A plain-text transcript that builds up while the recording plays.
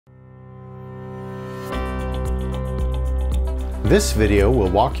This video will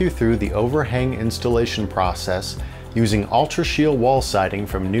walk you through the overhang installation process using UltraShield wall siding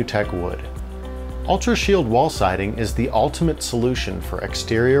from NewTech wood. UltraShield wall siding is the ultimate solution for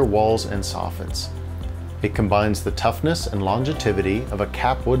exterior walls and soffits. It combines the toughness and longevity of a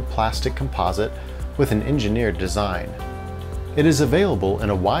capwood plastic composite with an engineered design. It is available in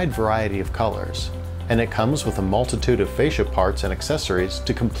a wide variety of colors, and it comes with a multitude of fascia parts and accessories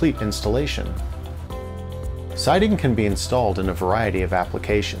to complete installation. Siding can be installed in a variety of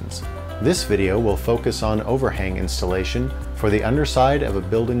applications. This video will focus on overhang installation for the underside of a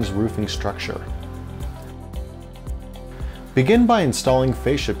building's roofing structure. Begin by installing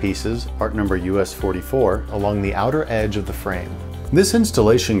fascia pieces, part number US44, along the outer edge of the frame. This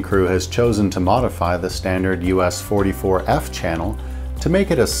installation crew has chosen to modify the standard US44F channel to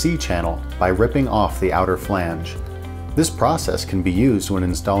make it a C channel by ripping off the outer flange. This process can be used when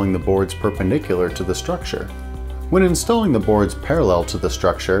installing the boards perpendicular to the structure. When installing the boards parallel to the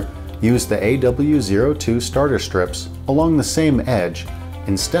structure, use the AW02 starter strips along the same edge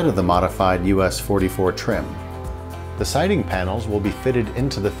instead of the modified US44 trim. The siding panels will be fitted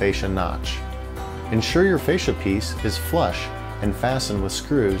into the fascia notch. Ensure your fascia piece is flush and fastened with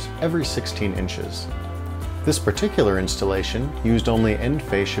screws every 16 inches. This particular installation used only end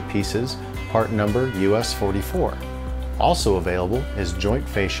fascia pieces, part number US44. Also available is joint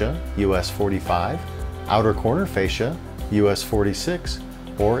fascia US45, outer corner fascia US46,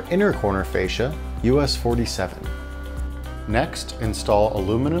 or inner corner fascia US47. Next, install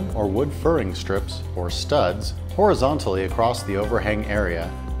aluminum or wood furring strips, or studs, horizontally across the overhang area,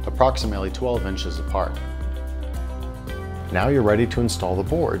 approximately 12 inches apart. Now you're ready to install the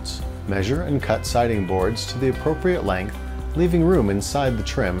boards. Measure and cut siding boards to the appropriate length, leaving room inside the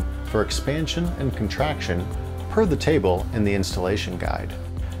trim for expansion and contraction per the table in the installation guide.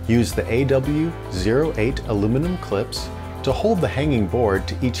 Use the AW08 aluminum clips to hold the hanging board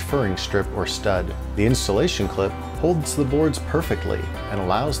to each furring strip or stud. The installation clip holds the boards perfectly and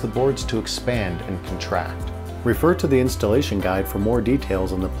allows the boards to expand and contract. Refer to the installation guide for more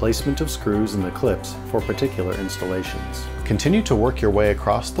details on the placement of screws and the clips for particular installations. Continue to work your way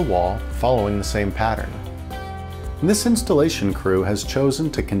across the wall following the same pattern. This installation crew has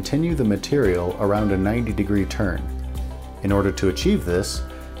chosen to continue the material around a 90-degree turn. In order to achieve this,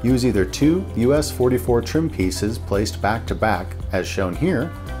 use either two US44 trim pieces placed back to back, as shown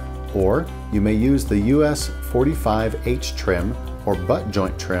here, or you may use the US45H trim or butt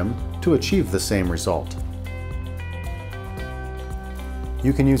joint trim to achieve the same result.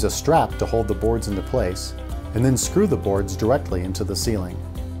 You can use a strap to hold the boards into place, and then screw the boards directly into the ceiling.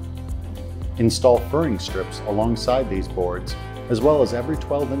 Install furring strips alongside these boards, as well as every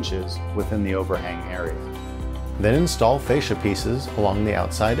 12 inches within the overhang area. Then install fascia pieces along the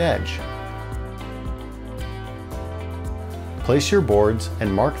outside edge. Place your boards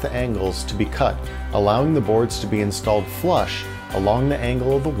and mark the angles to be cut, allowing the boards to be installed flush along the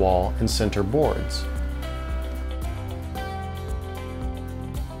angle of the wall and center boards.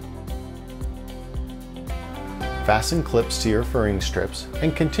 Fasten clips to your furring strips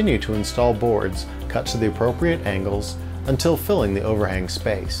and continue to install boards cut to the appropriate angles until filling the overhang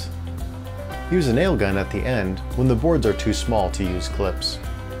space. Use a nail gun at the end when the boards are too small to use clips.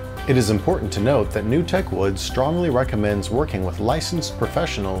 It is important to note that NewTech Wood strongly recommends working with licensed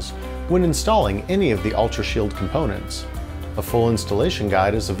professionals when installing any of the UltraShield components. A full installation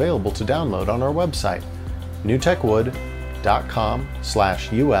guide is available to download on our website,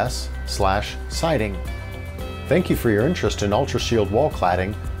 newtechwood.com/us/siding. Thank you for your interest in UltraShield wall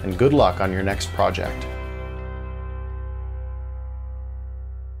cladding, and good luck on your next project.